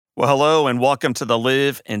Well, hello and welcome to the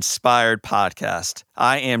Live Inspired podcast.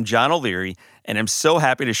 I am John O'Leary, and I'm so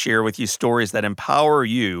happy to share with you stories that empower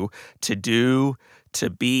you to do,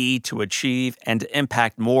 to be, to achieve, and to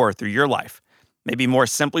impact more through your life. Maybe more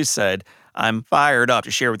simply said, I'm fired up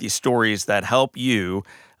to share with you stories that help you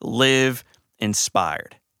live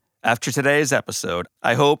inspired. After today's episode,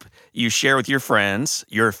 I hope you share with your friends,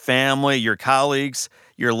 your family, your colleagues,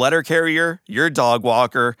 your letter carrier, your dog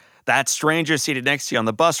walker, that stranger seated next to you on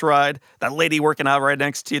the bus ride, that lady working out right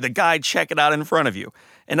next to you, the guy checking out in front of you.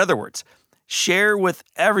 In other words, share with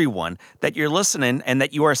everyone that you're listening and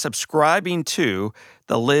that you are subscribing to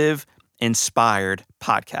the Live Inspired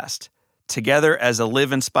podcast. Together as a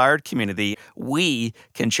Live Inspired community, we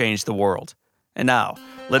can change the world. And now,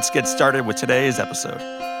 let's get started with today's episode.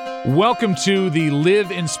 Welcome to the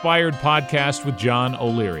Live Inspired podcast with John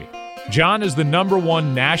O'Leary. John is the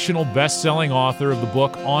 #1 national best-selling author of the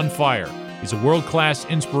book On Fire. He's a world-class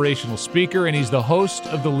inspirational speaker, and he's the host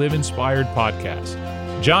of the Live Inspired podcast.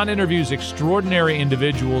 John interviews extraordinary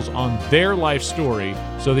individuals on their life story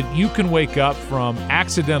so that you can wake up from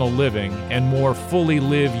accidental living and more fully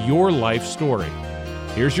live your life story.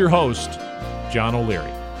 Here's your host, John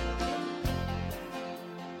O'Leary.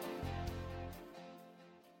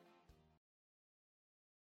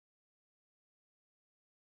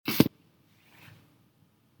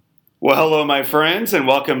 Well, hello, my friends, and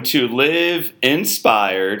welcome to Live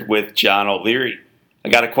Inspired with John O'Leary. I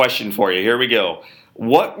got a question for you. Here we go.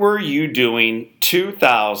 What were you doing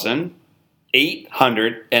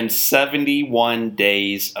 2,871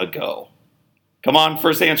 days ago? Come on,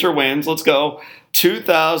 first answer wins. Let's go.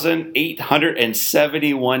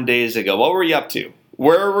 2,871 days ago. What were you up to?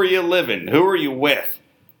 Where were you living? Who were you with?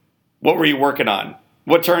 What were you working on?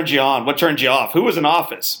 What turned you on? What turned you off? Who was in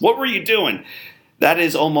office? What were you doing? That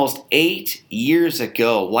is almost 8 years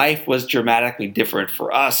ago. Life was dramatically different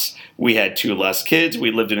for us. We had 2 less kids.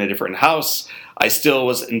 We lived in a different house. I still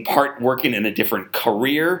was in part working in a different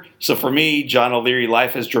career. So for me, John O'Leary,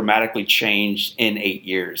 life has dramatically changed in 8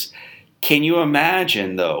 years. Can you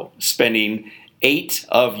imagine, though, spending 8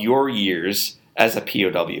 of your years as a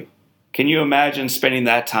POW? Can you imagine spending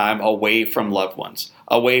that time away from loved ones,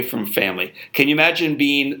 away from family? Can you imagine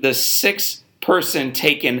being the 6th person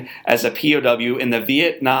taken as a POW in the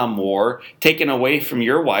Vietnam War, taken away from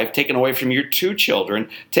your wife, taken away from your 2 children,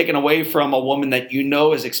 taken away from a woman that you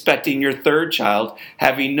know is expecting your 3rd child,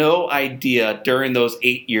 having no idea during those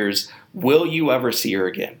 8 years, will you ever see her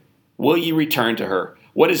again? Will you return to her?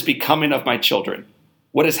 What is becoming of my children?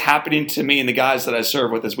 What is happening to me and the guys that I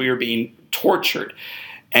serve with as we are being tortured?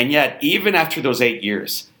 And yet, even after those 8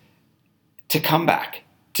 years, to come back,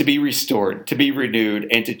 to be restored, to be renewed,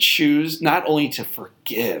 and to choose not only to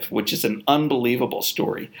forgive, which is an unbelievable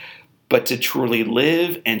story, but to truly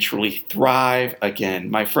live and truly thrive again.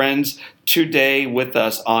 My friends, today with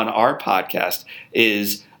us on our podcast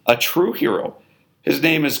is a true hero. His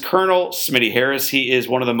name is Colonel Smitty Harris. He is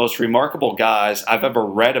one of the most remarkable guys I've ever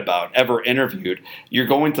read about, ever interviewed. You're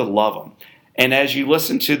going to love him. And as you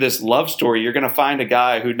listen to this love story, you're going to find a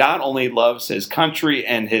guy who not only loves his country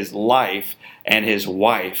and his life and his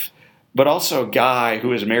wife, but also a guy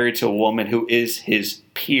who is married to a woman who is his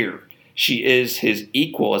peer. She is his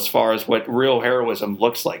equal as far as what real heroism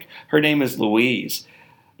looks like. Her name is Louise.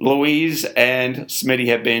 Louise and Smitty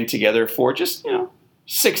have been together for just,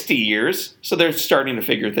 60 years, so they're starting to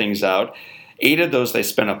figure things out. 8 of those they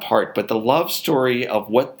spent apart, but the love story of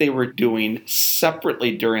what they were doing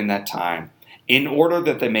separately during that time, in order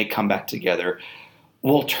that they may come back together,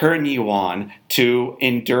 will turn you on to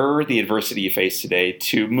endure the adversity you face today,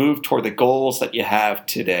 to move toward the goals that you have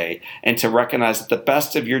today, and to recognize that the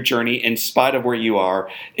best of your journey, in spite of where you are,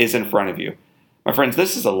 is in front of you. My friends,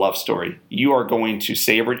 this is a love story. You are going to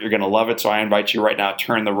savor it. You're going to love it. So I invite you right now,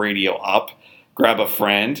 turn the radio up, grab a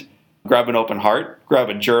friend, grab an open heart, grab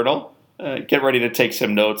a journal, get ready to take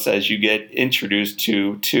some notes as you get introduced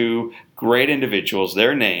to 2 great individuals.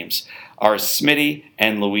 Their names are Smitty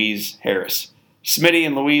and Louise Harris. Smitty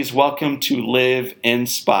and Louise, welcome to Live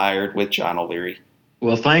Inspired with John O'Leary.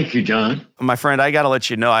 Well, thank you, John. My friend, I got to let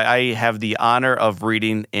you know, I have the honor of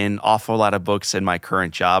reading an awful lot of books in my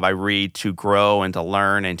current job. I read to grow and to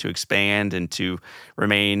learn and to expand and to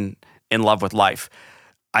remain in love with life.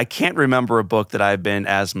 I can't remember a book that I've been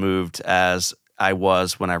as moved as I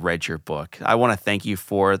was when I read your book. I want to thank you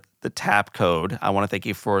for the TAP code. I want to thank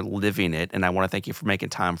you for living it, and I want to thank you for making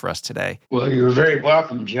time for us today. Well, you're very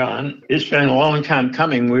welcome, John. It's been a long time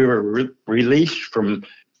coming. We were released from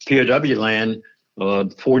POW land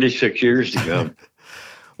 46 years ago.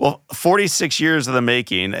 Well, 46 years of the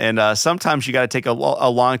making, and sometimes you got to take a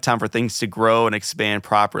long time for things to grow and expand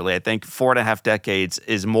properly. I think 4.5 decades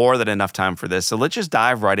is more than enough time for this. So let's just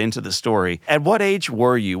dive right into the story. At what age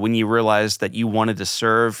were you when you realized that you wanted to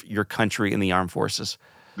serve your country in the armed forces?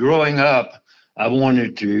 Growing up, I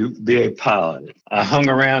wanted to be a pilot. I hung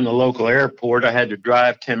around the local airport. I had to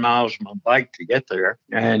drive 10 miles on my bike to get there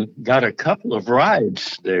and got a couple of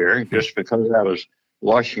rides there just because I was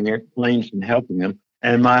washing airplanes and helping them.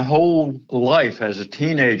 And my whole life as a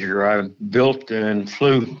teenager, I built and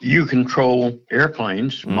flew U-control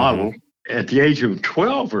airplanes, model. At the age of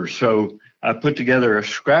 12 or so, I put together a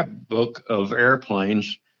scrapbook of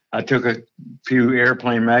airplanes. I took a few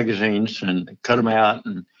airplane magazines and cut them out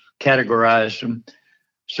and categorized them.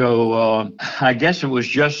 So I guess it was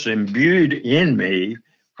just imbued in me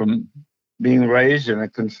from being raised in a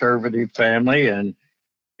conservative family, and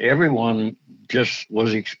everyone just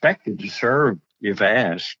was expected to serve if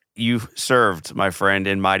asked. You served, my friend,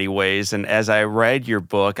 in mighty ways. And as I read your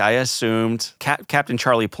book, I assumed Captain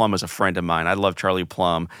Charlie Plum is a friend of mine. I love Charlie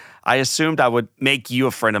Plum. I assumed I would make you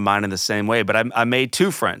a friend of mine in the same way, but I made two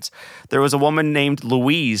friends. There was a woman named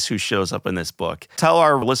Louise who shows up in this book. Tell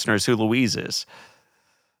our listeners who Louise is.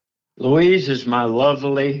 Louise is my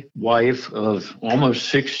lovely wife of almost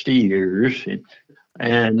 60 years.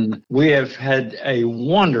 And we have had a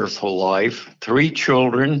wonderful life, 3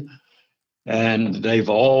 children, and they've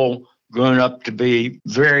all grown up to be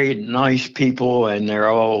very nice people, and they're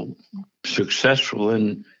all successful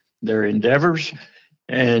in their endeavors.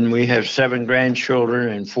 And we have 7 grandchildren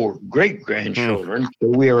and 4 great-grandchildren. So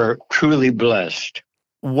we are truly blessed.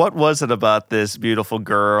 What was it about this beautiful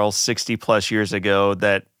girl 60 plus years ago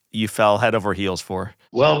that you fell head over heels for?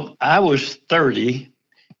 Well, I was 30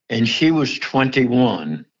 and she was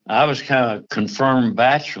 21. I was kind of confirmed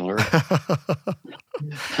bachelor.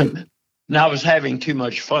 And I was having too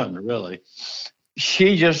much fun, really.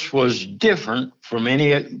 She just was different from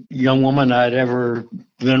any young woman I'd ever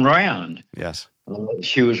been around. Yes.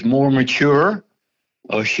 She was more mature.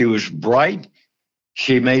 She was bright.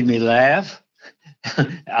 She made me laugh.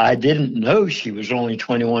 I didn't know she was only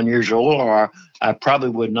 21 years old, or I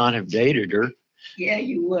probably would not have dated her. Yeah,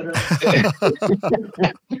 you would have.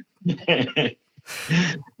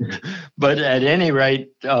 But at any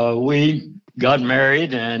rate, we got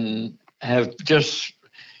married and have just,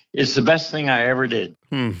 it's the best thing I ever did.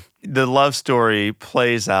 The love story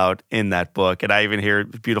plays out in that book, and I even hear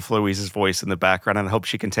beautiful Louise's voice in the background, and I hope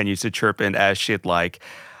she continues to chirp in as she'd like.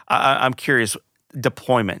 I'm curious,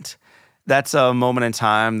 deployment. That's a moment in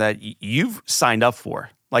time that you've signed up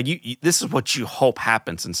for. Like, this is what you hope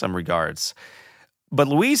happens in some regards. But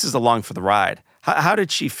Louise is along for the ride. How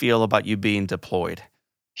did she feel about you being deployed?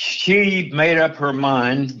 She made up her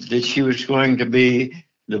mind that she was going to be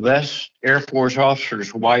the best Air Force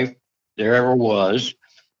officer's wife there ever was.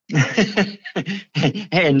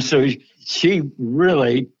 And so she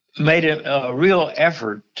really made a real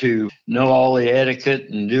effort to know all the etiquette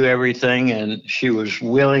and do everything. And she was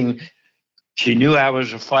willing. She knew I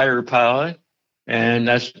was a fighter pilot, and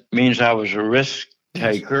that means I was a risk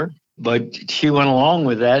taker. But she went along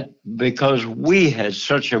with that because we had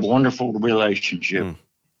such a wonderful relationship.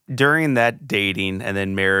 During that dating and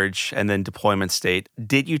then marriage and then deployment state,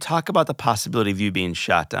 did you talk about the possibility of you being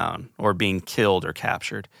shot down or being killed or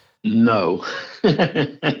captured? No.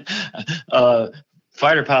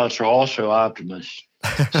 Fighter pilots are also optimists.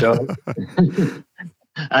 So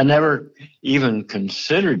I never even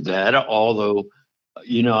considered that, although,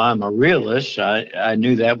 I'm a realist. I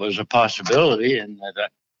knew that was a possibility and that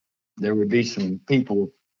there would be some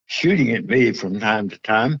people shooting at me from time to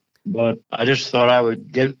time. But I just thought I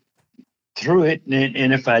would get through it.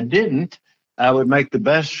 And if I didn't, I would make the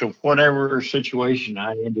best of whatever situation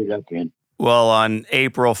I ended up in. Well, on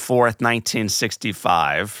April 4th,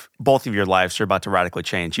 1965, both of your lives are about to radically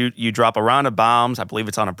change. You drop a round of bombs, I believe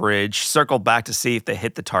it's on a bridge, circle back to see if they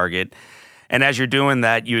hit the target. And as you're doing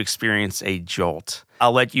that, you experience a jolt.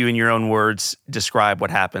 I'll let you, in your own words, describe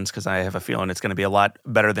what happens, because I have a feeling it's going to be a lot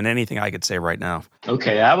better than anything I could say right now.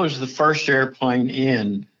 Okay, I was the first airplane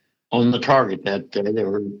in on the target that day. There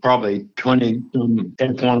were probably 20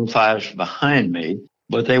 F-105s behind me,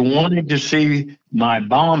 but they wanted to see my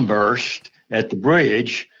bomb burst at the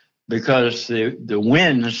bridge because the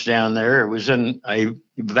winds down there, it was in a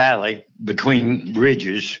valley between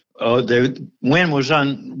ridges. The wind was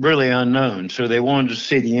really unknown, so they wanted to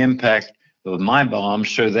see the impact of my bomb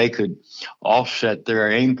so they could offset their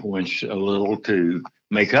aim points a little to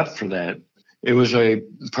make up for that. It was a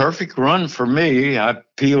perfect run for me. I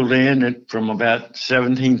peeled in from about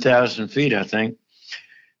 17,000 feet, I think,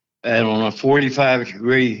 and on a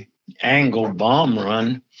 45-degree angle bomb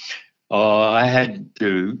run, I had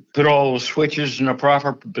to put all the switches in the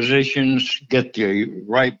proper positions, get the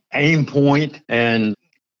right aim point, and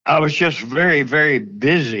I was just very, very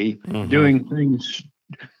busy doing things,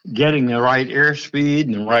 getting the right airspeed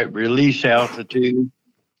and the right release altitude,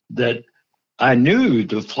 that I knew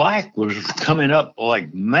the flak was coming up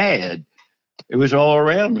like mad. It was all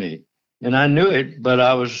around me, and I knew it, but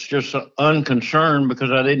I was just unconcerned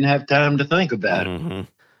because I didn't have time to think about it.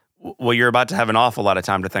 Well, you're about to have an awful lot of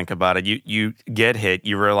time to think about it. You get hit.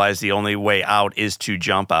 You realize the only way out is to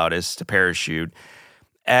jump out, is to parachute.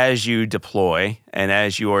 As you deploy and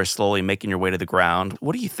as you are slowly making your way to the ground,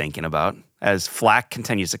 what are you thinking about as flak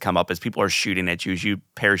continues to come up, as people are shooting at you, as you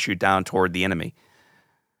parachute down toward the enemy?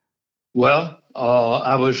 Well,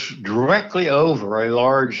 I was directly over a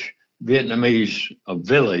large Vietnamese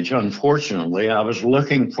village. Unfortunately, I was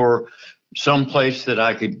looking for some place that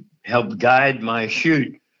I could help guide my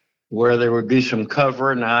shoot, where there would be some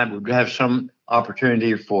cover and I would have some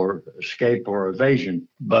opportunity for escape or evasion.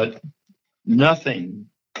 But nothing.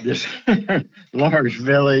 This large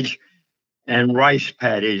village and rice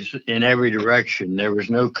paddies in every direction. There was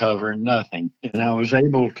no cover, nothing. And I was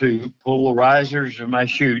able to pull the risers of my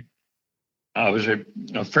chute. I was at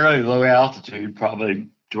a fairly low altitude, probably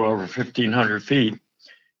 12 or 1,500 feet,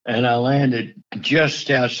 and I landed just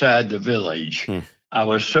outside the village. I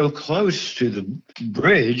was so close to the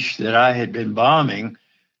bridge that I had been bombing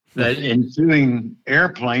that ensuing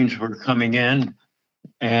airplanes were coming in,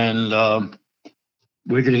 and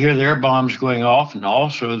we could hear their bombs going off and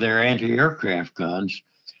also their anti-aircraft guns.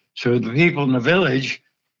 So the people in the village,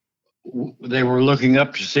 they were looking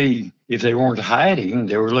up to see, if they weren't hiding,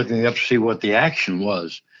 they were looking up to see what the action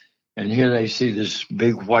was. And here they see this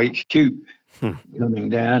big white chute coming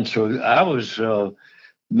down. So I was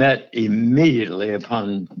met immediately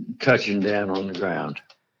upon touching down on the ground.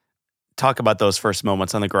 Talk about those first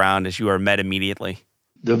moments on the ground as you are met immediately.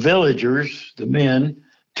 The villagers, the men,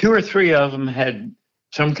 2 or 3 of them had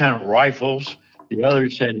some kind of rifles. The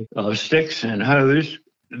others had sticks and hose.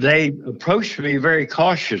 They approached me very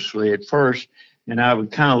cautiously at first, and I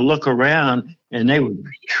would kind of look around, and they would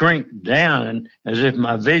shrink down as if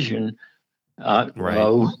my vision, that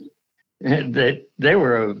they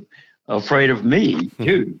were afraid of me,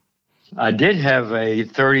 too. I did have a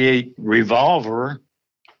 .38 revolver,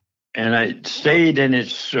 and I stayed in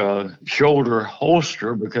its shoulder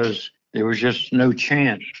holster because there was just no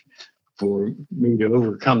chance for me to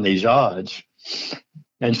overcome these odds.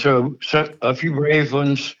 And so a few brave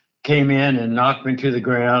ones came in and knocked me to the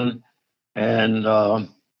ground and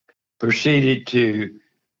proceeded to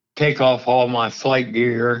take off all my flight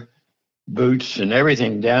gear, boots, and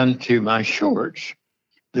everything down to my shorts.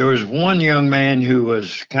 There was one young man who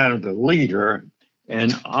was kind of the leader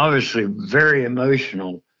and obviously very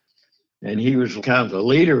emotional. And he was kind of the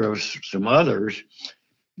leader of some others.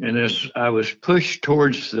 And as I was pushed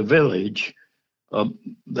towards the village,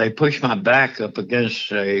 they pushed my back up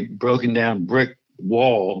against a broken down brick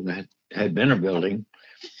wall that had been a building.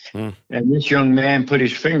 And this young man put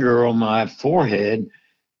his finger on my forehead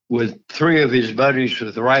with 3 of his buddies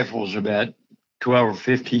with rifles about 12 or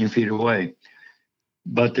 15 feet away.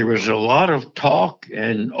 But there was a lot of talk,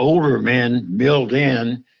 and older men milled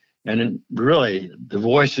in, and really the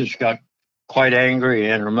voices got quite angry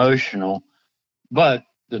and emotional. But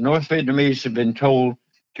the North Vietnamese had been told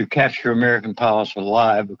to capture American pilots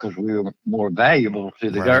alive because we were more valuable to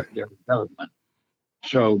the government.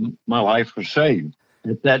 So my life was saved.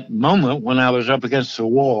 At that moment, when I was up against the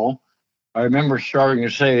wall, I remember starting to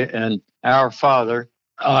say, "And our Father."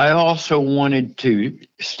 I also wanted to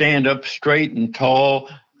stand up straight and tall,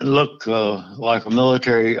 look like a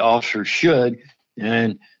military officer should,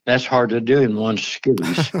 and that's hard to do in one's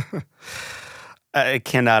skivvies. I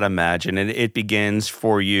cannot imagine. And it begins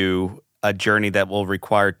for you a journey that will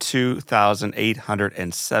require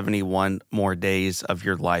 2,871 more days of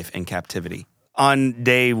your life in captivity. On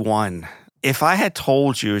day 1, if I had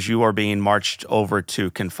told you as you are being marched over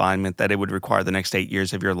to confinement that it would require the next 8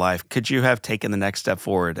 years of your life, could you have taken the next step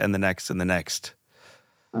forward and the next and the next?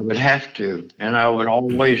 I would have to. And I would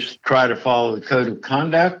always try to follow the code of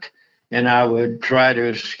conduct, and I would try to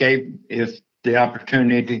escape if the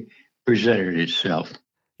opportunity presented itself.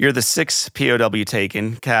 You're the 6th POW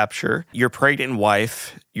taken, capture. Your pregnant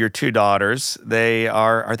wife, your 2 daughters,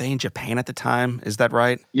 are they in Japan at the time? Is that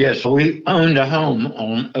right? Yes, we owned a home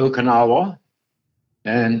on Okinawa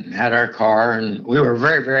and had our car, and we were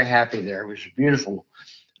very, very happy there. It was a beautiful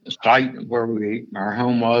site where our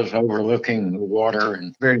home was, overlooking the water,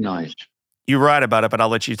 and very nice. You write about it, but I'll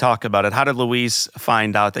let you talk about it. How did Louise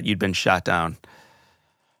find out that you'd been shot down?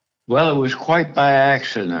 Well, it was quite by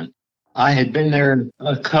accident. I had been there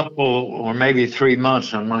a couple or maybe 3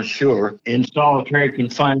 months, I'm not sure, in solitary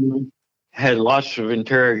confinement, had lots of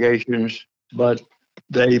interrogations, but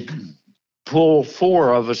they pulled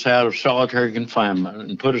 4 of us out of solitary confinement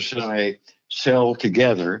and put us in a cell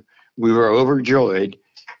together. We were overjoyed,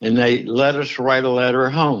 and they let us write a letter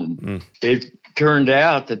home. It turned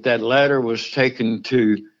out that letter was taken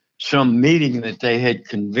to some meeting that they had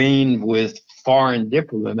convened with foreign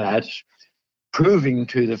diplomats, proving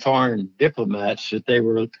to the foreign diplomats that they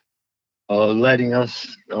were letting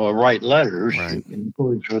us write letters in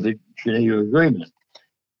accordance with the Geneva Agreement.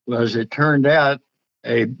 Well, as it turned out,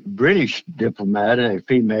 a British diplomat, a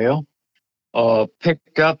female,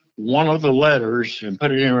 picked up one of the letters and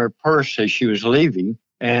put it in her purse as she was leaving.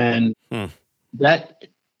 And that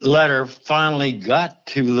letter finally got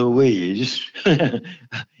to Louise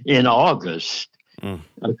in August,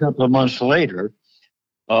 a couple of months later.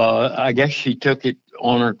 I guess she took it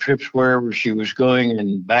on her trips wherever she was going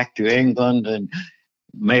and back to England and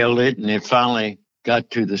mailed it. And it finally got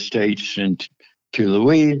to the States and to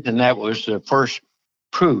Louise. And that was the first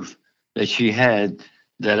proof that she had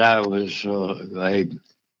that I was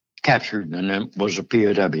captured and was a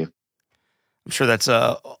POW. I'm sure that's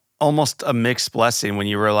almost a mixed blessing when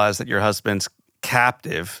you realize that your husband's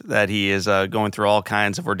captive, that he is going through all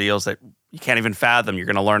kinds of ordeals that you can't even fathom. You're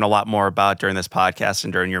going to learn a lot more about during this podcast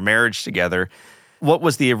and during your marriage together. What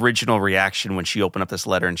was the original reaction when she opened up this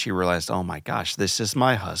letter and she realized, oh my gosh, this is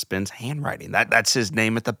my husband's handwriting. That's his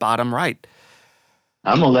name at the bottom right.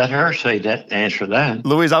 I'm going to let her answer that.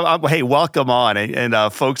 Louise, hey, welcome on.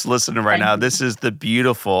 And folks listening right now, this is the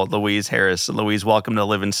beautiful Louise Harris. Louise, welcome to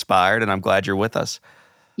Live Inspired, and I'm glad you're with us.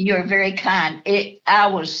 You're very kind. I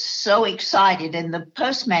was so excited, and the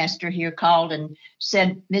postmaster here called and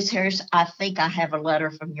said, Miss Harris, I think I have a letter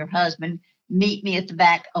from your husband. Meet me at the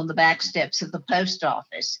back on the back steps of the post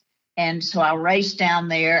office. And so I raced down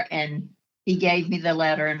there, and he gave me the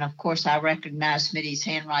letter. And of course, I recognized Smitty's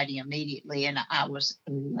handwriting immediately, and I was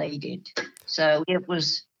elated. So it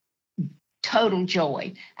was total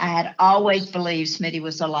joy. I had always believed Smitty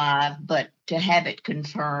was alive, but to have it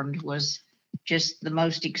confirmed was just the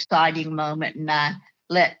most exciting moment. And I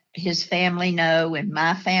let his family know and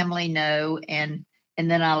my family know, and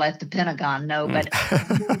then I let the Pentagon know. But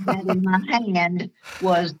that in my hand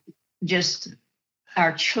was just,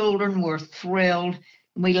 our children were thrilled.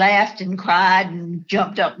 We laughed and cried and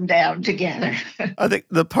jumped up and down together. I think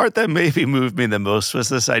the part that maybe moved me the most was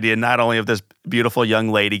this idea not only of this beautiful young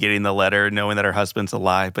lady getting the letter, knowing that her husband's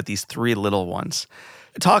alive, but these 3 little ones.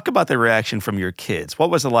 Talk about the reaction from your kids. What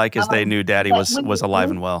was it like as they knew Daddy was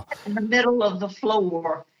alive and well? In the middle of the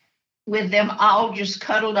floor with them all just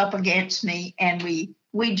cuddled up against me, and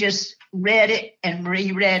we just read it and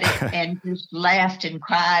reread it and just laughed and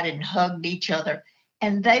cried and hugged each other.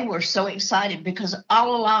 And they were so excited because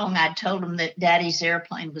all along I told them that Daddy's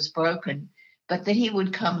airplane was broken, but that he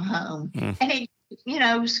would come home. And it,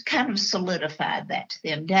 kind of solidified that to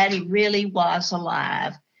them. Daddy really was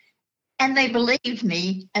alive. And they believed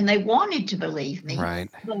me, and they wanted to believe me. Right.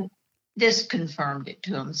 But this confirmed it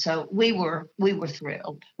to them. So we were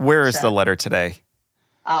thrilled. Where is the letter today?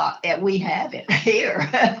 We have it here.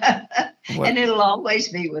 And it'll always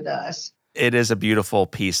be with us. It is a beautiful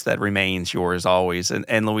piece that remains yours always.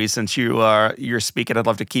 And Louise, since you're speaking, I'd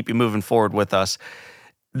love to keep you moving forward with us.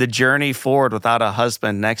 The journey forward without a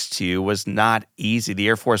husband next to you was not easy. The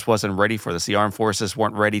Air Force wasn't ready for this. The Armed Forces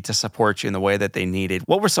weren't ready to support you in the way that they needed.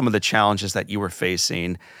 What were some of the challenges that you were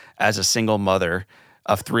facing as a single mother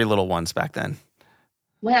of 3 little ones back then?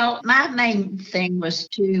 Well, my main thing was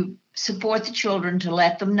to support the children, to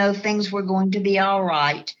let them know things were going to be all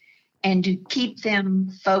right, and to keep them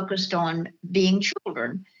focused on being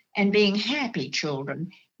children and being happy children.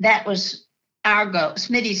 That was our goal,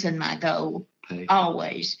 Smitty's and my goal,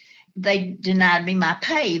 always. They denied me my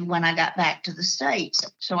pay when I got back to the States,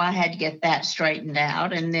 so I had to get that straightened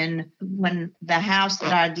out. And then when the house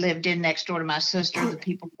that I'd lived in next door to my sister, the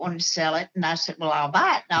people wanted to sell it, and I said, well, I'll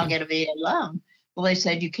buy it and I'll get a VA loan. Well, they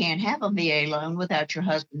said, you can't have a VA loan without your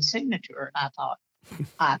husband's signature. And I thought,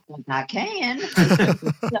 I think I can.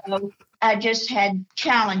 So I just had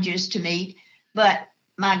challenges to meet. But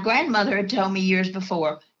my grandmother had told me years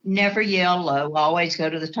before, never yell low, always go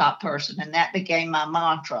to the top person. And that became my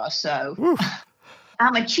mantra. So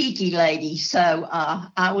I'm a cheeky lady. So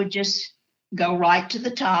I would just go right to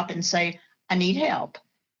the top and say, I need help.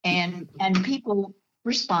 And people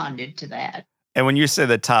responded to that. And when you say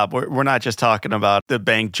the top, we're not just talking about the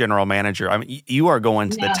bank general manager. I mean, you are going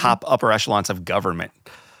to the top upper echelons of government.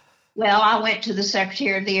 Well, I went to the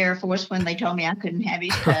Secretary of the Air Force when they told me I couldn't have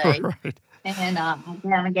his pay. Right. And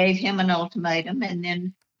I gave him an ultimatum. And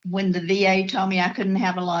then when the VA told me I couldn't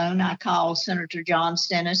have a loan, I called Senator John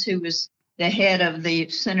Stennis, who was the head of the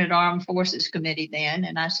Senate Armed Forces Committee then.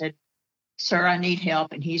 And I said, sir, I need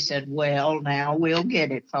help. And he said, well, now we'll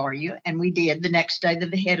get it for you. And we did. The next day,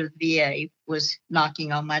 the head of the VA was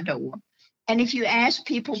knocking on my door. And if you ask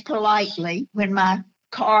people politely, when my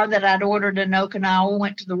car that I'd ordered in Okinawa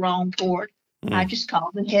went to the wrong port, I just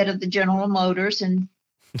called the head of the General Motors and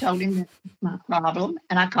told him that's my problem.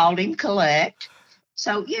 And I called him collect.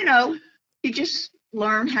 So, you just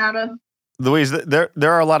learn how to. Louise, there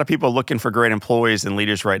are a lot of people looking for great employees and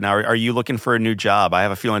leaders right now. Are you looking for a new job? I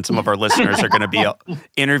have a feeling some of our listeners are going to be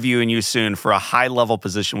interviewing you soon for a high-level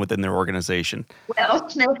position within their organization. Well,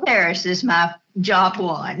 Smith Harris is my job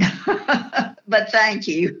one, but thank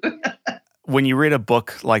you. When you read a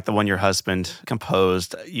book like the one your husband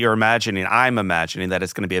composed, I'm imagining that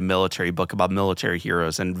it's going to be a military book about military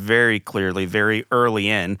heroes. And very clearly, very early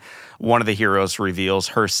in, one of the heroes reveals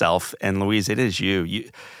herself. And Louise, it is you.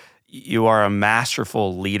 You are a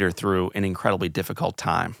masterful leader through an incredibly difficult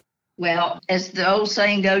time. Well, as the old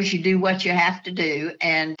saying goes, you do what you have to do.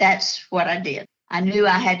 And that's what I did. I knew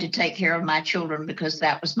I had to take care of my children because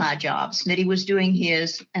that was my job. Smitty was doing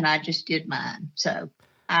his, and I just did mine. So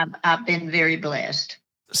I've been very blessed.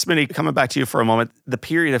 Smitty, coming back to you for a moment, the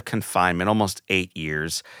period of confinement, almost 8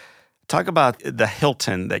 years. Talk about the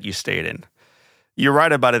Hilton that you stayed in. You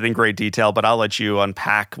write about it in great detail, but I'll let you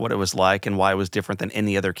unpack what it was like and why it was different than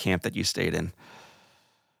any other camp that you stayed in.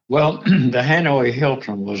 Well, the Hanoi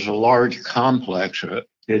Hilton was a large complex.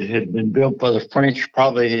 It had been built by the French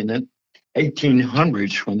probably in the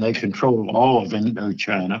 1800s when they controlled all of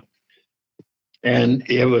Indochina. And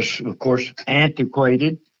it was, of course,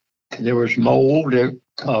 antiquated. There was mold. It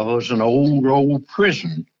was an old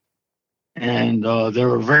prison. And there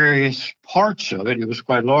were various parts of it. It was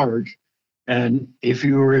quite large. And if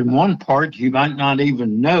you were in one part, you might not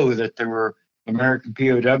even know that there were American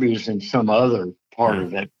POWs in some other part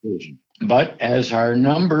of that prison. But as our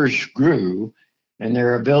numbers grew and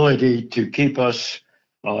their ability to keep us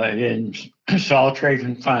in solitary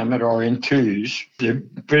confinement or in twos, the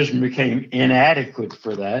prison became inadequate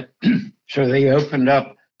for that. So they opened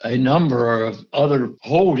up a number of other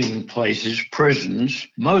holding places, prisons,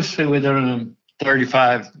 mostly within a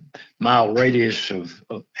 35-mile radius of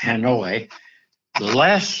Hanoi. The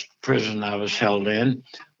last prison I was held in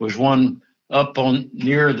was one up on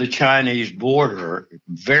near the Chinese border,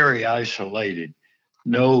 very isolated,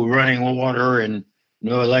 no running water and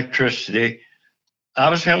no electricity. I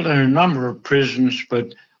was held in a number of prisons,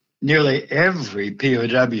 but nearly every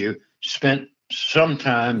POW spent some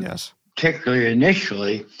time, particularly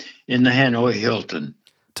initially, in the Hanoi Hilton.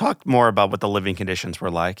 Talk more about what the living conditions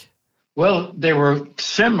were like. Well, they were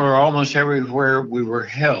similar almost everywhere we were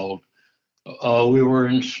held. We were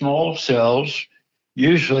in small cells,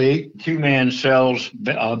 usually two-man cells,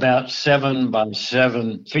 about 7 by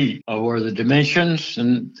 7 feet were the dimensions.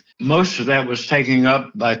 And most of that was taken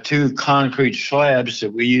up by 2 concrete slabs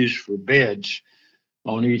that we used for beds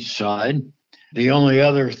on each side. The only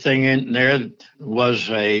other thing in there was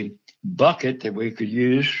a bucket that we could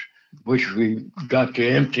use, which we got to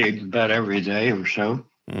empty about every day or so.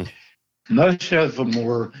 Most of them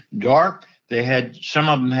were dark. Some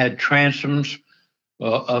of them had transoms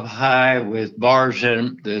up high with bars in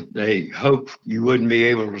them that they hoped you wouldn't be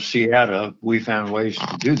able to see out of. We found ways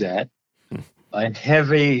to do that. A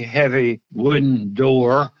heavy wooden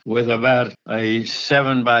door with about a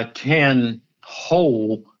 7 by 10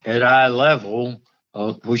 hole at eye level,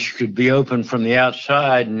 which could be opened from the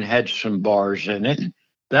outside and had some bars in it.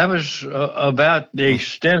 That was about the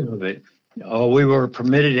extent of it. We were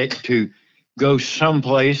permitted to go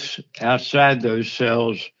someplace outside those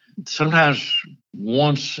cells, sometimes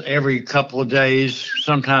once every couple of days,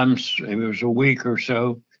 sometimes it was a week or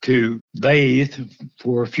so, to bathe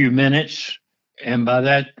for a few minutes. And by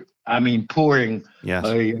that, I mean pouring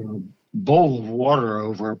a bowl of water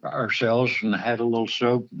over ourselves and had a little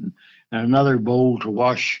soap and another bowl to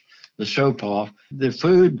wash the soap off. The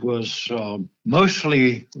food was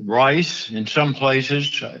mostly rice in some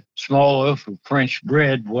places. A small loaf of French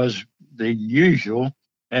bread was the usual.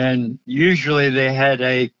 And usually they had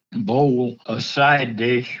a bowl, a side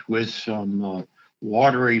dish with some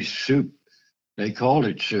watery soup. They called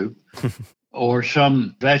it soup, or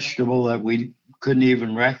some vegetable that we couldn't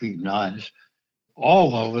even recognize.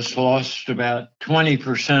 All of us lost about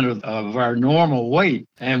 20% of our normal weight.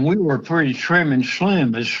 And we were pretty trim and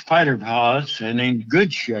slim as fighter pilots and in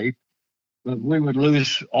good shape. But we would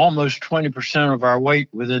lose almost 20% of our weight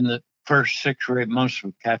within the first 6 or 8 months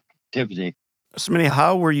of captivity. Smitty,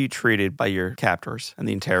 how were you treated by your captors and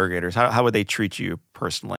the interrogators? How would they treat you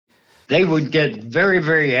personally? they would get very,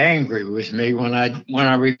 very angry with me when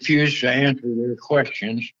I refused to answer their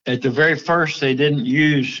questions. At the very first, they didn't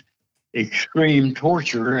use extreme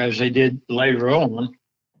torture as they did later on,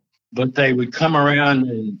 but they would come around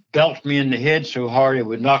and belt me in the head so hard it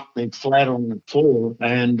would knock me flat on the floor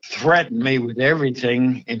and threaten me with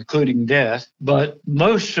everything, including death. But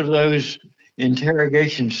most of those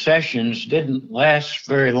interrogation sessions didn't last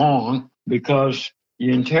very long because the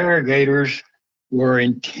interrogators were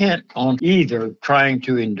intent on either trying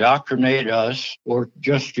to indoctrinate us or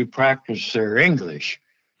just to practice their English,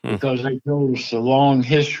 because they told us the long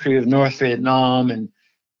history of North Vietnam and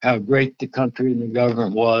how great the country and the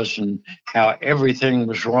government was and how everything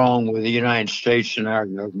was wrong with the United States and our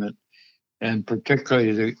government, and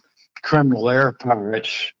particularly the criminal air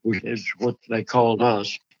pirates, which is what they called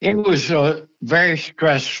us. It was very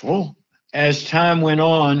stressful. As time went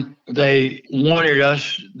on, they wanted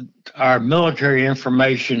us, our military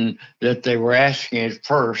information that they were asking at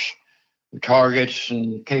first, the targets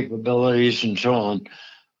and capabilities and so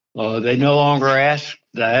on. They no longer asked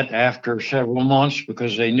that after several months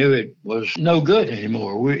because they knew it was no good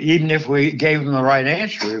anymore. Even if we gave them the right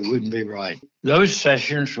answer, it wouldn't be right. Those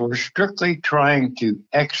sessions were strictly trying to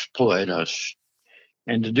exploit us.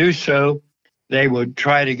 And to do so, they would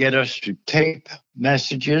try to get us to tape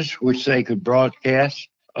messages, which they could broadcast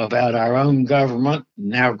about our own government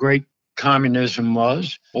and how great communism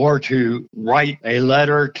was, or to write a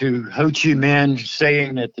letter to Ho Chi Minh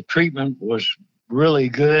saying that the treatment was really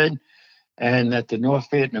good and that the North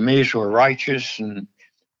Vietnamese were righteous, and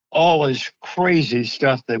all this crazy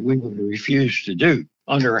stuff that we would refuse to do.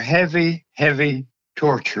 Under heavy, heavy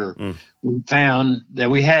torture, we found that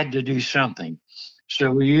we had to do something. So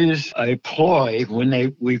we used a ploy.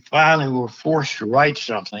 When we finally were forced to write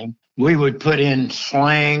something, we would put in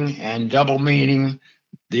slang and double meaning.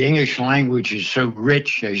 The English language is so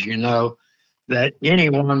rich, as you know, that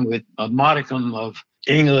anyone with a modicum of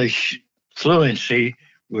English fluency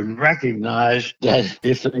would recognize that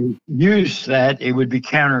if they used that, it would be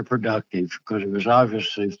counterproductive because it was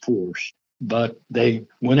obviously forced. But they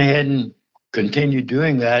went ahead and continued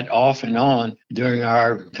doing that off and on during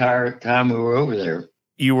our entire time we were over there.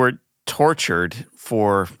 You were tortured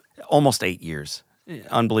for almost 8 years.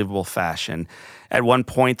 Unbelievable fashion. At one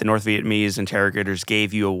point, the North Vietnamese interrogators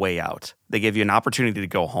gave you a way out. They gave you an opportunity to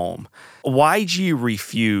go home. Why did you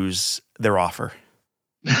refuse their offer?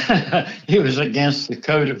 It was against the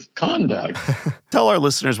code of conduct. Tell our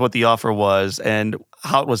listeners what the offer was and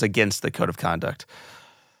how it was against the code of conduct.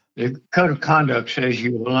 The code of conduct says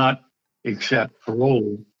you will not accept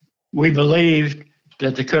parole. We believed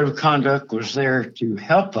that the code of conduct was there to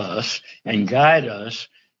help us and guide us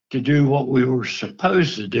to do what we were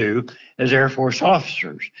supposed to do as Air Force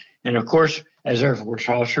officers. And of course, as Air Force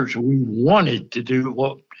officers, we wanted to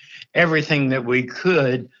do everything that we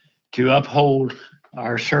could to uphold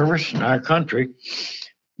our service and our country.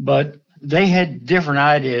 But they had different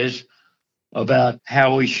ideas about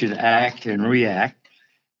how we should act and react.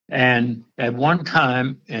 And at one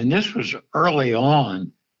time, and this was early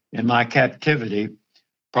on in my captivity,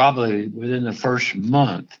 probably within the first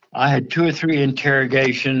month, I had 2 or 3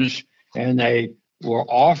 interrogations, and they were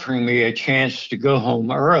offering me a chance to go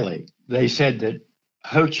home early. They said that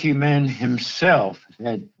Ho Chi Minh himself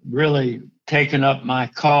had really taken up my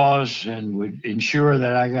cause and would ensure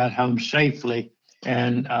that I got home safely.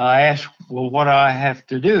 And I asked, well, what do I have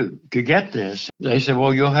to do to get this? They said,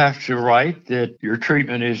 well, you'll have to write that your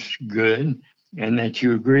treatment is good and that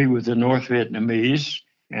you agree with the North Vietnamese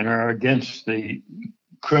and are against the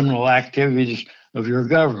criminal activities of your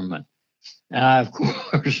government. And of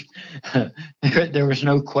course, there was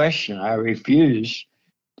no question. I refused.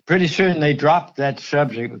 Pretty soon they dropped that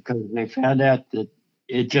subject because they found out that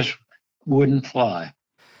it just wouldn't fly.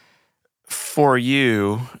 For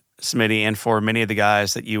you, Smitty, and for many of the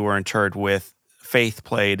guys that you were interred with, faith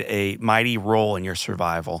played a mighty role in your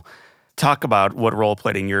survival. Talk about what role it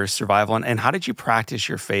played in your survival, and how did you practice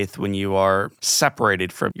your faith when you are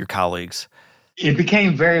separated from your colleagues? It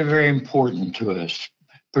became very, very important to us,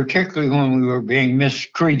 particularly when we were being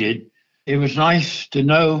mistreated. It was nice to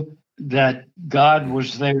know that God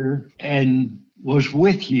was there and was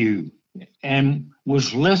with you and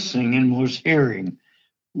was listening and was hearing.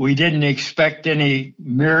 We didn't expect any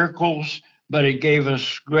miracles, but it gave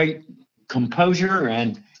us great composure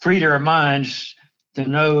and freed our minds to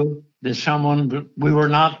know that we were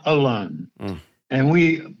not alone. And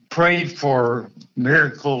we prayed for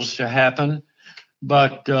miracles to happen,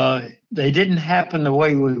 but they didn't happen the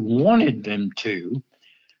way we wanted them to.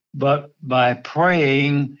 But by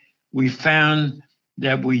praying, we found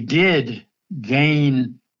that we did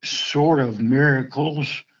gain sort of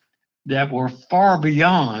miracles that were far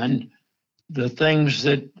beyond the things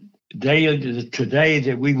that today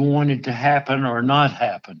that we wanted to happen or not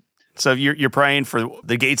happen. So you're praying for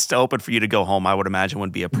the gates to open for you to go home, I would imagine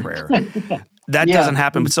would be a prayer. That Yeah. doesn't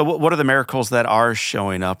happen. So what are the miracles that are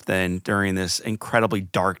showing up then during this incredibly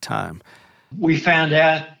dark time? We found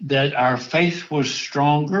out that our faith was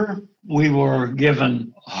stronger. We were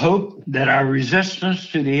given hope that our resistance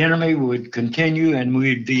to the enemy would continue and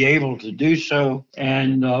we'd be able to do so.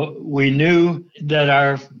 And we knew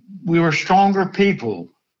that we were stronger people.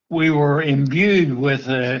 We were imbued with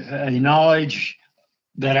a knowledge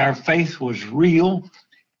that our faith was real,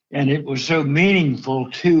 and it was so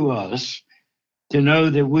meaningful to us to know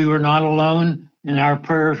that we were not alone and our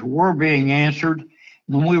prayers were being answered.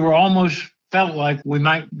 When we were almost felt like we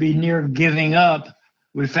might be near giving up,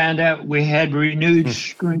 we found out we had renewed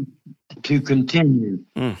strength to continue.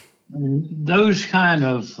 And those kind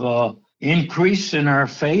of increase in our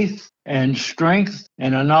faith and strength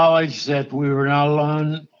and a knowledge that we were not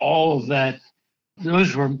alone, all of that,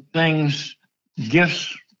 those were things,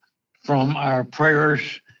 gifts from our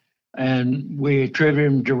prayers, and we attribute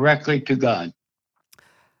them directly to God.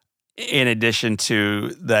 In addition to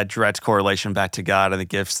that direct correlation back to God and the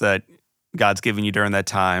gifts that God's given you during that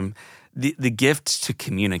time, the gift to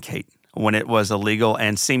communicate when it was illegal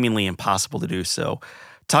and seemingly impossible to do so.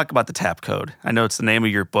 Talk about the TAP code. I know it's the name of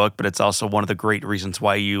your book, but it's also one of the great reasons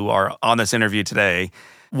why you are on this interview today.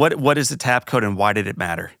 What is the TAP code and why did it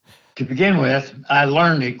matter? To begin with, I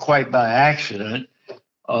learned it quite by accident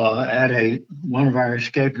at one of our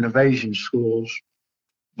escape and evasion schools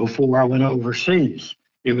before I went overseas.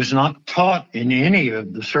 It was not taught in any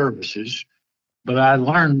of the services, but I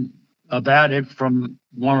learned about it from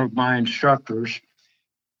one of my instructors.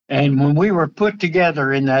 And when we were put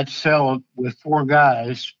together in that cell with 4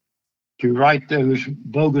 guys to write those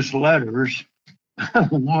bogus letters,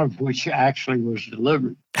 one of which actually was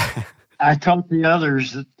delivered, I taught the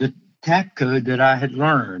others the TAP code that I had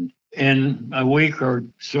learned. In a week or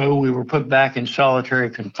so, we were put back in solitary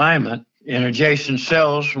confinement in adjacent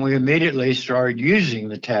cells, and we immediately started using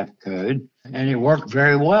the TAP code, and it worked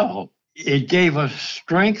very well. It gave us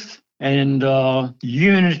strength and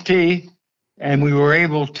unity, and we were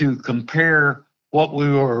able to compare what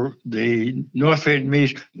the North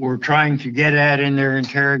Vietnamese were trying to get at in their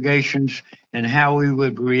interrogations and how we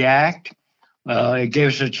would react. It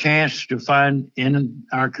gives us a chance to find in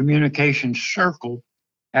our communication circle,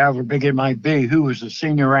 however big it might be, who was the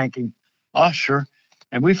senior ranking officer.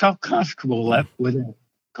 And we felt comfortable with it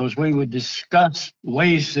because we would discuss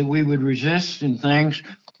ways that we would resist and things.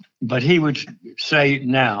 But he would say,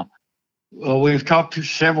 now, we've talked to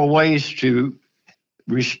several ways to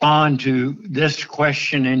respond to this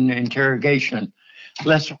question in interrogation.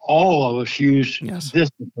 Let's all of us use this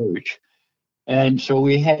approach. And so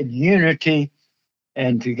we had unity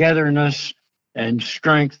and togetherness and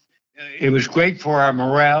strength. It was great for our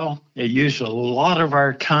morale. It used a lot of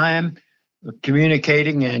our time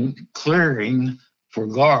communicating and clearing for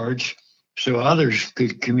guards so others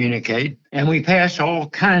could communicate. And we passed all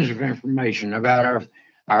kinds of information about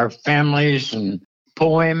our families and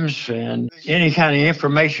poems and any kind of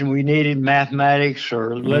information we needed, mathematics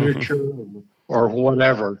or literature or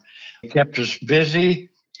whatever. It kept us busy.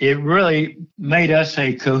 It really made us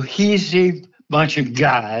a cohesive bunch of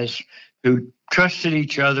guys who trusted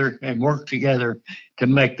each other and worked together to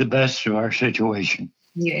make the best of our situation.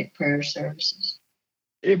 You had prayer services.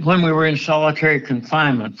 When we were in solitary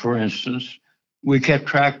confinement, for instance, we kept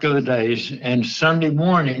track of the days, and Sunday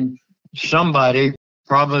morning, somebody,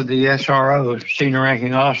 probably the SRO, senior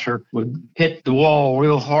ranking officer, would hit the wall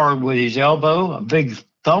real hard with his elbow, a big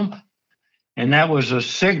thump, and that was a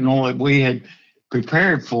signal that we had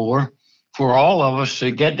prepared for all of us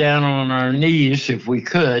to get down on our knees if we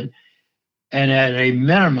could, and at a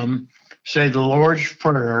minimum, say the Lord's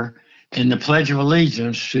Prayer and the Pledge of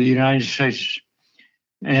Allegiance to the United States.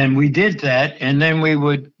 And we did that, and then we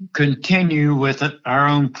would continue with our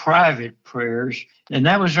own private prayers, and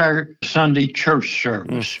that was our Sunday church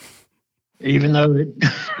service. Even though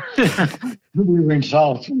we were in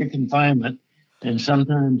solitary confinement and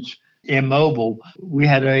sometimes immobile, we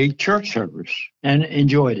had a church service and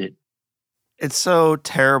enjoyed it. It's so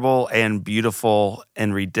terrible and beautiful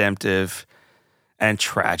and redemptive and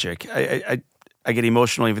tragic. I get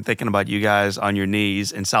emotional even thinking about you guys on your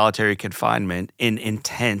knees in solitary confinement, in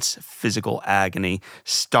intense physical agony,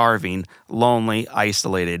 starving, lonely,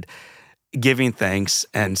 isolated, giving thanks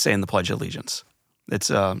and saying the Pledge of Allegiance.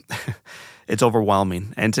 It's it's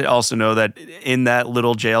overwhelming. And to also know that in that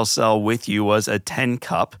little jail cell with you was a 10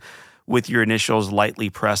 cup with your initials lightly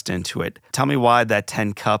pressed into it. Tell me why that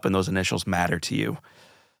 10 cup and those initials matter to you.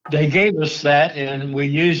 They gave us that, and we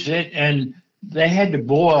used it, and they had to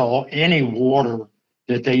boil any water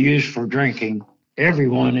that they used for drinking.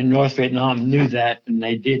 Everyone in North Vietnam knew that, and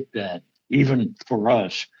they did that, even for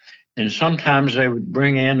us. And sometimes they would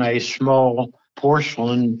bring in a small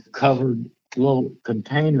porcelain-covered little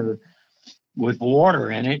container with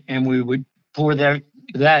water in it, and we would pour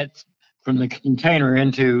that from the container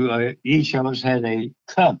into each of us had a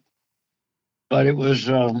cup. But it was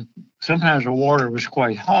sometimes the water was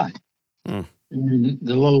quite hot. And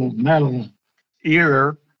the little metal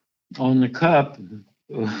ear on the cup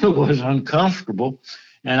was uncomfortable.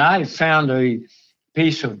 And I found a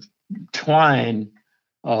piece of twine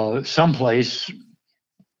someplace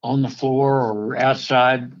on the floor or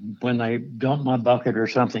outside when they dumped my bucket or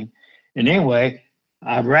something. And anyway,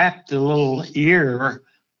 I wrapped the little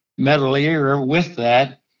metal ear with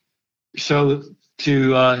that so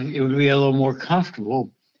it would be a little more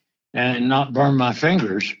comfortable and not burn my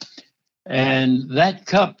fingers. And that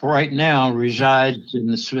cup right now resides in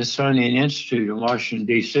the Smithsonian Institute in Washington,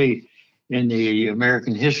 D.C., in the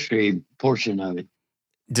American history portion of it.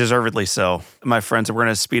 Deservedly so. My friends, we're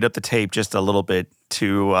going to speed up the tape just a little bit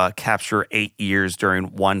to capture 8 years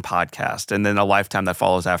during one podcast and then a lifetime that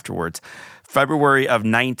follows afterwards. February of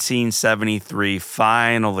 1973,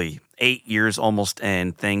 finally, 8 years almost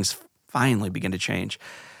in, things finally begin to change.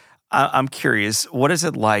 I'm curious, what is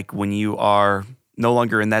it like when you are no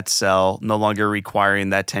longer in that cell, no longer requiring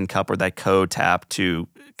that tin cup or that code tap to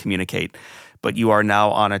communicate, but you are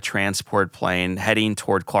now on a transport plane heading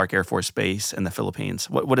toward Clark Air Force Base in the Philippines?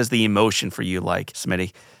 What is the emotion for you like,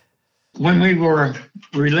 Smitty? When we were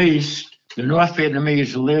released, the North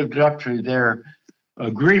Vietnamese lived up to their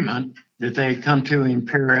agreement that they had come to in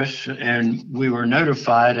Paris, and we were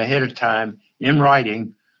notified ahead of time in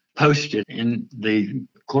writing, posted in the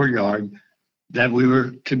courtyard, that we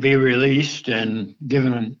were to be released and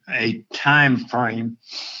given a time frame,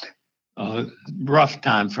 rough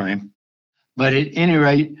time frame. But at any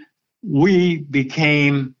rate, we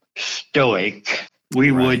became stoic.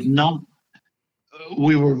 We would not.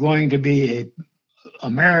 We were going to be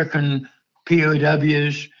American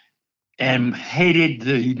POWs and hated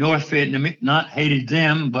the North Vietnamese, not hated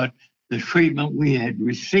them, but the treatment we had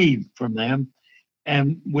received from them.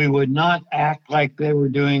 And we would not act like they were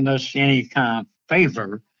doing us any kind of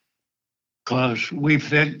favor, because we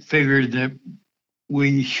figured that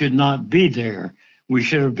we should not be there. We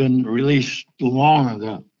should have been released long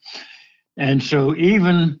ago. And so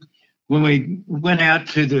even when we went out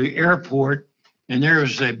to the airport, and there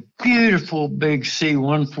was a beautiful big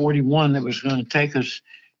C-141 that was going to take us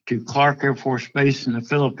to Clark Air Force Base in the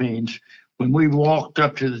Philippines, when we walked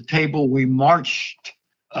up to the table, we marched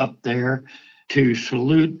up there to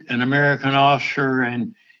salute an American officer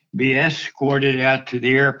and be escorted out to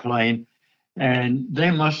the airplane. And they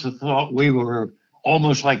must have thought we were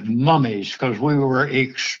almost like mummies because we were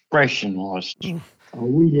expressionless.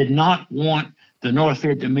 We did not want the North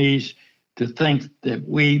Vietnamese to think that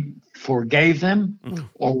we forgave them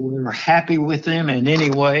or we were happy with them in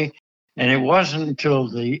any way. And it wasn't until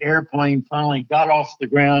the airplane finally got off the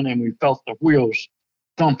ground and we felt the wheels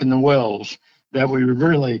thumping the wells that we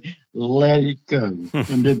really let it go.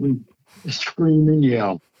 And did we scream and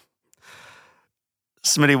yell.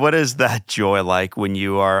 Smitty, what is that joy like when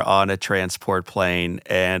you are on a transport plane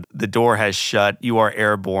and the door has shut, you are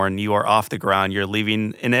airborne, you are off the ground, you're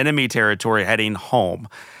leaving in enemy territory heading home?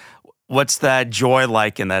 What's that joy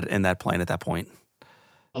like in that plane at that point?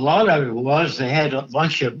 A lot of it was they had a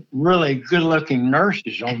bunch of really good-looking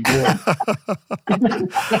nurses on board.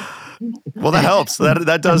 Well, that helps.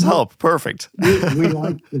 That does help. Perfect. We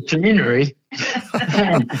liked the scenery.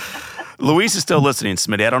 Louise is still listening,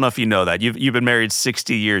 Smitty. I don't know if you know that. You've been married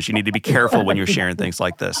 60 years. You need to be careful when you're sharing things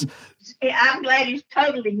like this. I'm glad he's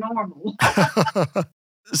totally normal.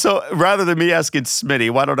 So rather than me asking Smitty,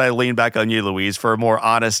 why don't I lean back on you, Louise, for a more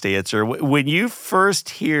honest answer? When you first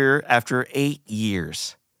hear after 8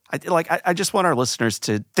 years, I just want our listeners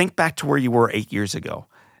to think back to where you were 8 years ago.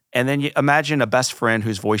 And then you imagine a best friend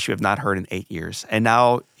whose voice you have not heard in 8 years. And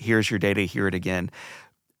now here's your day to hear it again.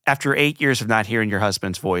 After 8 years of not hearing your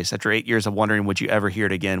husband's voice, after 8 years of wondering, would you ever hear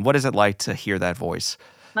it again? What is it like to hear that voice?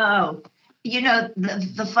 Oh,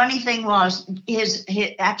 the funny thing was,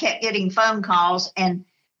 I kept getting phone calls, and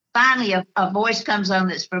finally a voice comes on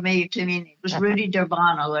that's familiar to me, and it was Rudy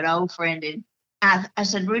Durbano, an old friend. And I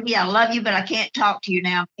said, Rudy, I love you, but I can't talk to you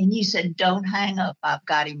now. And he said, don't hang up. I've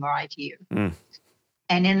got him right here.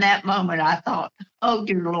 And in that moment, I thought, oh,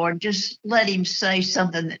 dear Lord, just let him say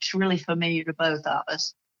something that's really familiar to both of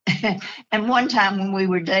us. And one time when we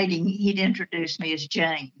were dating, he'd introduced me as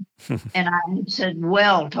Jane. And I said,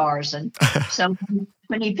 well, Tarzan. So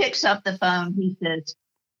when he picks up the phone, he says,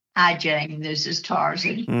 "Hi, Jane, this is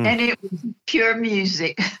Tarzan." And it was pure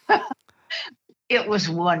music. It was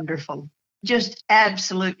wonderful, just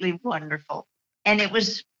absolutely wonderful. And it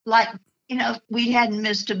was like, we hadn't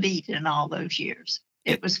missed a beat in all those years.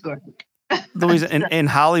 It was great. Louise, in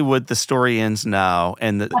Hollywood, the story ends now,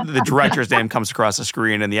 and the director's name comes across the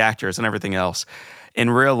screen, and the actors and everything else. In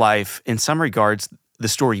real life, in some regards, the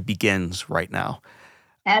story begins right now.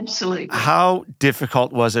 Absolutely. How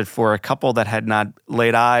difficult was it for a couple that had not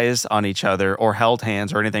laid eyes on each other or held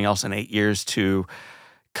hands or anything else in 8 years to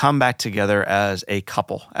come back together as a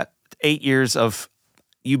couple? 8 years of,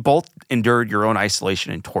 you both endured your own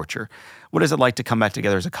isolation and torture. What is it like to come back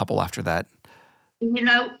together as a couple after that? We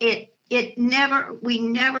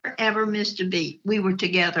never ever missed a beat. We were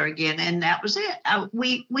together again, and that was it.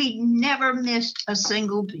 We never missed a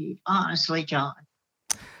single beat, honestly, John.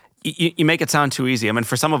 You make it sound too easy. I mean,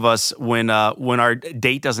 for some of us, when our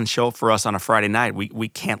date doesn't show up for us on a Friday night, we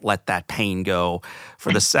can't let that pain go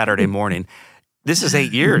for the Saturday morning. This is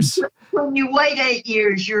 8 years. When you wait 8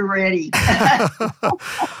 years, you're ready.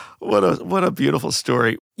 What a beautiful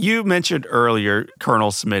story. You mentioned earlier,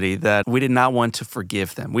 Colonel Smitty, that we did not want to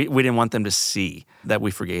forgive them. We didn't want them to see that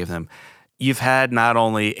we forgave them. You've had not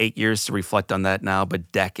only 8 years to reflect on that now,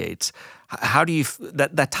 but decades. How do you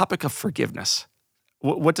that topic of forgiveness?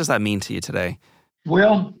 What does that mean to you today?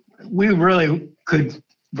 Well, we really could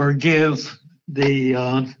forgive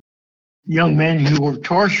the young men who were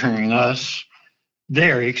torturing us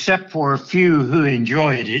there, except for a few who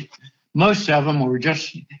enjoyed it. Most of them were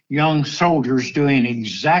just young soldiers doing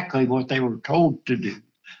exactly what they were told to do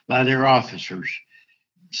by their officers.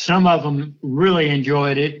 Some of them really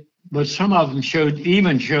enjoyed it, but some of them showed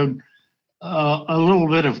a little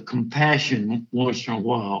bit of compassion once in a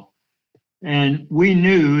while. And we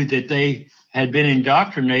knew that they had been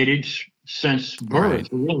indoctrinated since birth,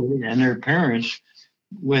 really, and their parents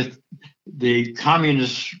with the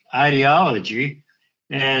communist ideology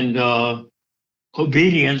and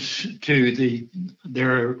obedience to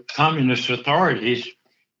their communist authorities,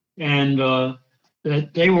 and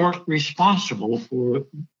that they weren't responsible for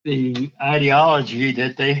the ideology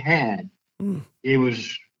that they had. It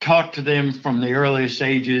was taught to them from the earliest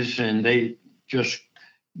ages, and they just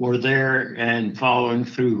were there and following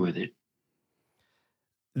through with it.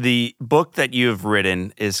 The book that you've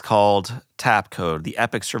written is called TAP Code, the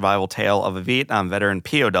epic survival tale of a Vietnam veteran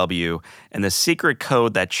POW and the secret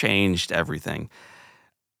code that changed everything.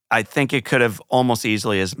 I think it could have almost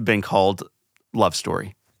easily has been called Love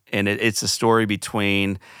Story. And it's a story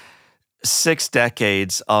between 6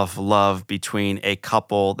 decades of love between a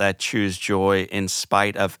couple that choose joy in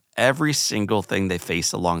spite of every single thing they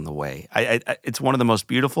face along the way. It's one of the most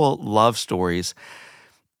beautiful love stories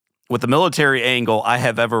with the military angle I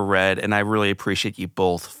have ever read, and I really appreciate you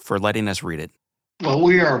both for letting us read it. Well,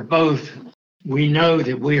 we know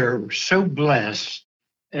that we are so blessed,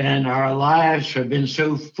 and our lives have been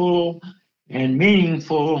so full and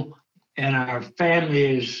meaningful, and our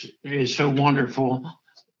family is so wonderful.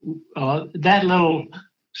 That little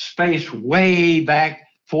space way back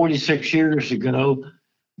 46 years ago,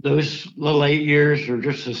 those little 8 years are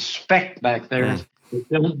just a speck back there. It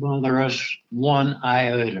don't bother us one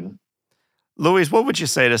iota. Louise, what would you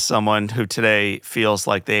say to someone who today feels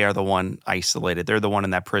like they are the one isolated? They're the one in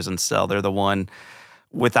that prison cell. They're the one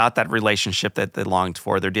without that relationship that they longed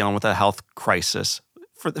for. They're dealing with a health crisis.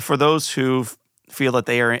 For those who feel that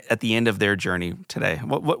they are at the end of their journey today,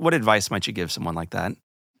 what advice might you give someone like that?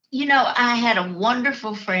 I had a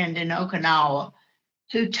wonderful friend in Okinawa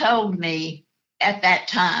who told me at that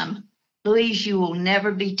time, "Louise, you will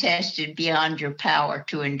never be tested beyond your power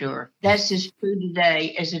to endure." That's as true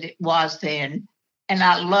today as it was then. And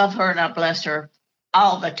I love her and I bless her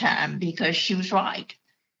all the time because she was right.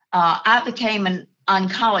 I became an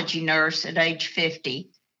oncology nurse at age 50.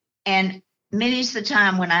 And many's the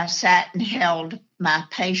time when I sat and held my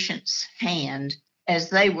patient's hand as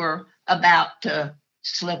they were about to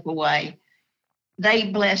slip away. They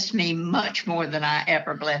blessed me much more than I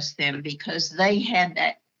ever blessed them because they had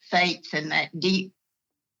that faith and that deep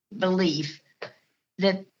belief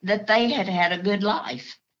that they had had a good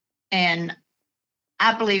life. And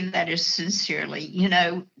I believe that is sincerely.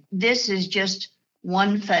 This is just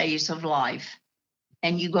one phase of life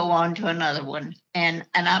and you go on to another one. And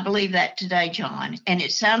I believe that today, John. And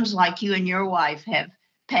it sounds like you and your wife have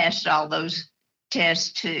passed all those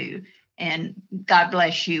tests too. And God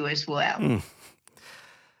bless you as well.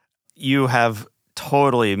 You have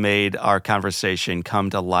totally made our conversation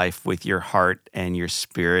come to life with your heart and your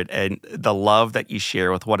spirit and the love that you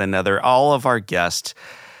share with one another. All of our guests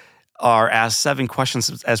are asked 7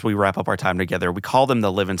 questions as we wrap up our time together. We call them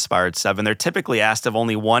the Live Inspired 7. They're typically asked of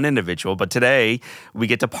only one individual, but today we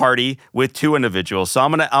get to party with 2 individuals. So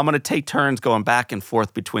I'm gonna take turns going back and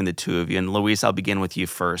forth between the 2 of you. And Louise, I'll begin with you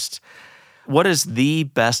first. What is the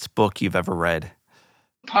best book you've ever read?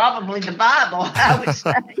 Probably the Bible, I would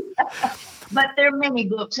say. But there are many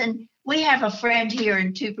books. And we have a friend here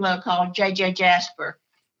in Tupelo called J.J. Jasper,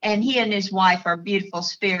 and he and his wife are beautiful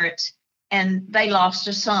spirits, and they lost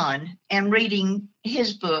a son. And reading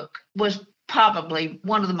his book was probably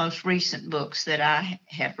one of the most recent books that I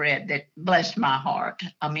have read that blessed my heart.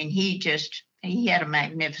 I mean, he had a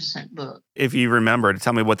magnificent book. If you remember,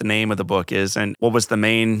 tell me what the name of the book is and what was the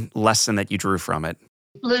main lesson that you drew from it?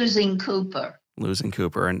 Losing Cooper. Losing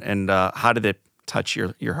Cooper. And how did it touch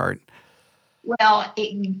your heart? Well,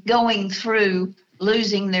 going through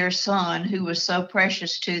losing their son who was so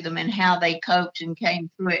precious to them and how they coped and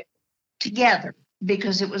came through it together,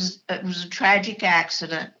 because it was a tragic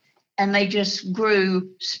accident, and they just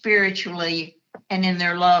grew spiritually and in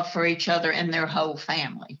their love for each other and their whole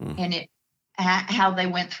family. And how they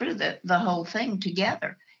went through the whole thing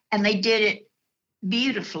together, and they did it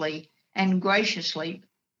beautifully and graciously.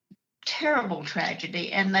 Terrible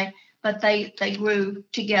tragedy, but they grew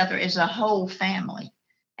together as a whole family,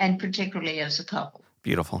 and particularly as a couple.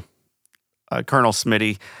 Beautiful. Colonel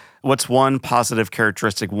Smitty, what's one positive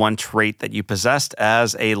characteristic, one trait that you possessed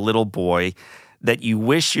as a little boy that you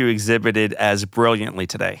wish you exhibited as brilliantly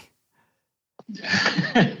today?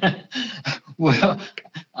 Well,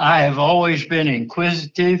 I have always been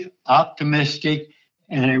inquisitive, optimistic,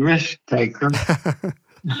 and a risk taker.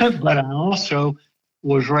 But I also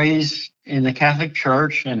was raised in the Catholic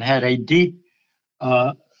Church and had a deep,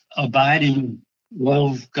 abiding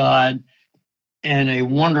love of God and a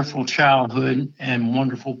wonderful childhood and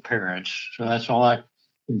wonderful parents. So that's all I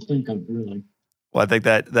can think of, really. Well, I think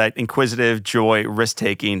that inquisitive joy,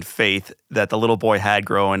 risk-taking faith that the little boy had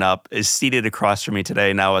growing up is seated across from me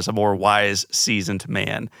today now as a more wise, seasoned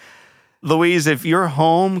man. Louise, if your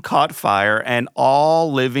home caught fire and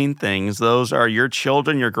all living things, those are your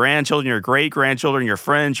children, your grandchildren, your great-grandchildren, your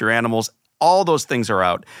friends, your animals, all those things are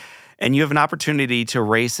out, and you have an opportunity to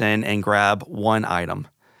race in and grab one item.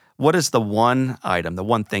 What is the one item, the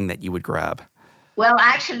one thing that you would grab? Well,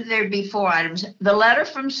 actually, there'd be 4 items. The letter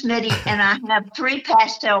from Smitty, and I have 3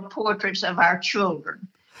 pastel portraits of our children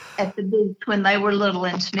at the beach when they were little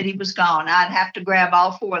and Smitty was gone. I'd have to grab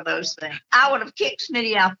all 4 of those things. I would have kicked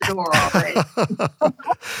Smitty out the door already.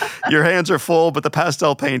 Your hands are full, but the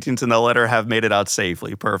pastel paintings and the letter have made it out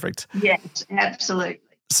safely. Perfect. Yes, absolutely.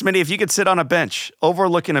 Smitty, if you could sit on a bench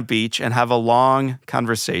overlooking a beach and have a long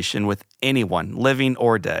conversation with anyone, living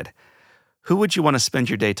or dead, who would you want to spend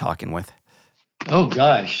your day talking with? Oh,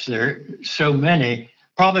 gosh, there are so many.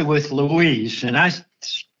 Probably with Louise, and I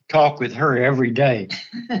talk with her every day.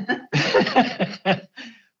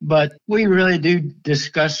 But we really do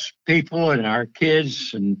discuss people and our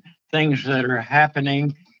kids and things that are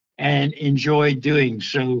happening and enjoy doing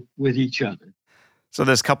so with each other. So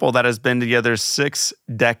this couple that has been together 6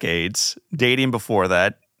 decades, dating before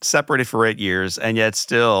that, separated for 8 years, and yet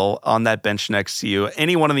still on that bench next to you,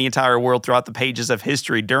 anyone in the entire world throughout the pages of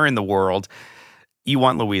history during the world, you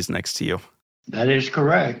want Louise next to you. That is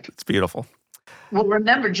correct. It's beautiful. Well,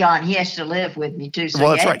 remember, John, he has to live with me too. So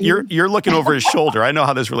well, that's right. You're looking over his shoulder. I know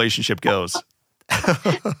how this relationship goes.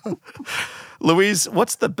 Louise,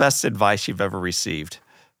 what's the best advice you've ever received?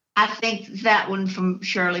 I think that one from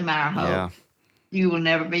Shirley Meyerhoff. Yeah. You will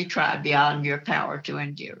never be tried beyond your power to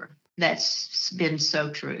endure. That's been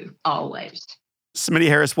so true, always. Smitty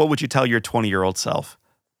Harris, what would you tell your 20-year-old self?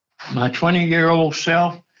 My 20-year-old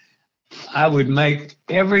self, I would make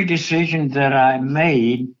every decision that I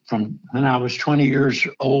made from when I was 20 years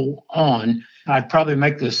old on. I'd probably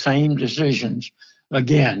make the same decisions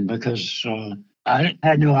again because I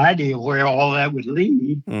had no idea where all that would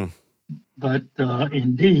lead. But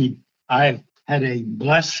indeed, I've had a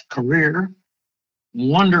blessed career,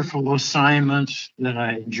 wonderful assignments that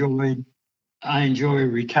I enjoyed. I enjoy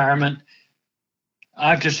retirement.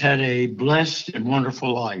 I've just had a blessed and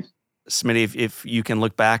wonderful life. Smitty, if you can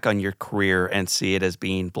look back on your career and see it as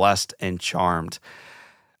being blessed and charmed,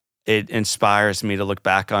 it inspires me to look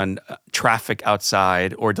back on traffic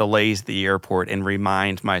outside or delays at the airport and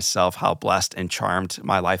remind myself how blessed and charmed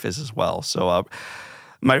my life is as well. So,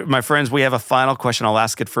 my friends, we have a final question. I'll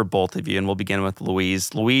ask it for both of you, and we'll begin with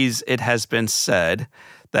Louise. Louise, it has been said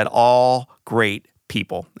that all great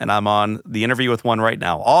people, and I'm on the interview with one right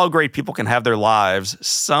now, all great people can have their lives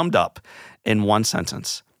summed up in one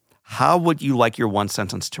sentence. How would you like your one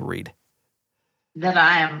sentence to read? That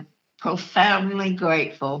I am profoundly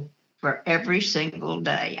grateful for every single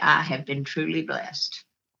day. I have been truly blessed.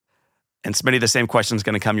 And Smitty, the same question is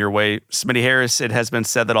going to come your way. Smitty Harris, it has been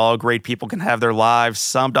said that all great people can have their lives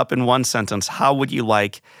summed up in one sentence. How would you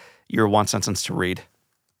like your one sentence to read?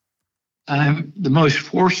 I'm the most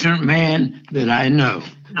fortunate man that I know.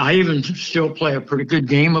 I even still play a pretty good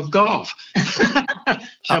game of golf.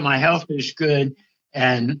 So my health is good,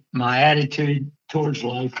 and my attitude towards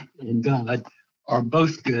life and God are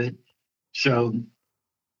both good. So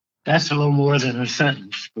that's a little more than a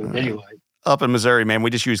sentence. But anyway. Up in Missouri, man, we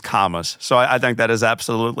just use commas. So I think that is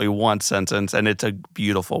absolutely one sentence, and it's a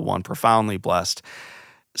beautiful one, profoundly blessed.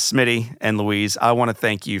 Smitty and Louise, I want to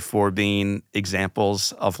thank you for being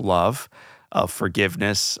examples of love, of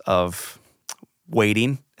forgiveness, of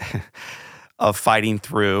waiting, of fighting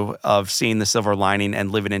through, of seeing the silver lining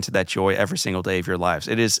and living into that joy every single day of your lives.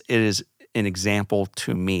 It is an example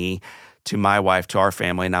to me, to my wife, to our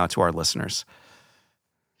family, and now to our listeners.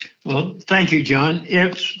 Well, thank you, John.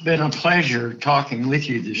 It's been a pleasure talking with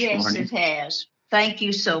you this morning. Yes, it has. Thank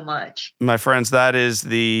you so much. My friends, that is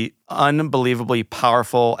the unbelievably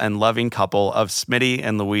powerful and loving couple of Smitty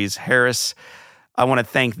and Louise Harris. I want to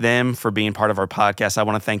thank them for being part of our podcast. I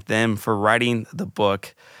want to thank them for writing the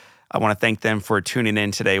book. I want to thank them for tuning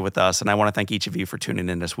in today with us, and I want to thank each of you for tuning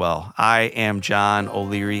in as well. I am John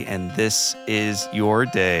O'Leary, and this is your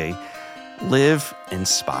day. Live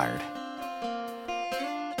inspired.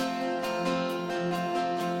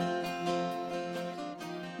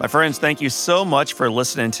 My friends, thank you so much for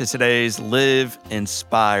listening to today's Live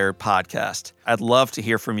Inspired podcast. I'd love to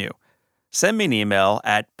hear from you. Send me an email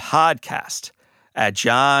at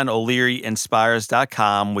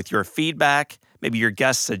podcast@johnolearyinspires.com with your feedback, maybe your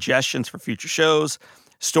guest suggestions for future shows,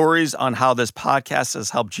 stories on how this podcast has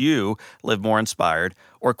helped you live more inspired,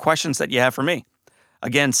 or questions that you have for me.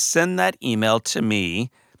 Again, send that email to me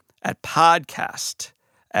at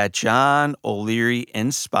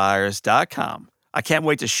podcast@johnolearyinspires.com. I can't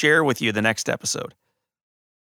wait to share with you the next episode.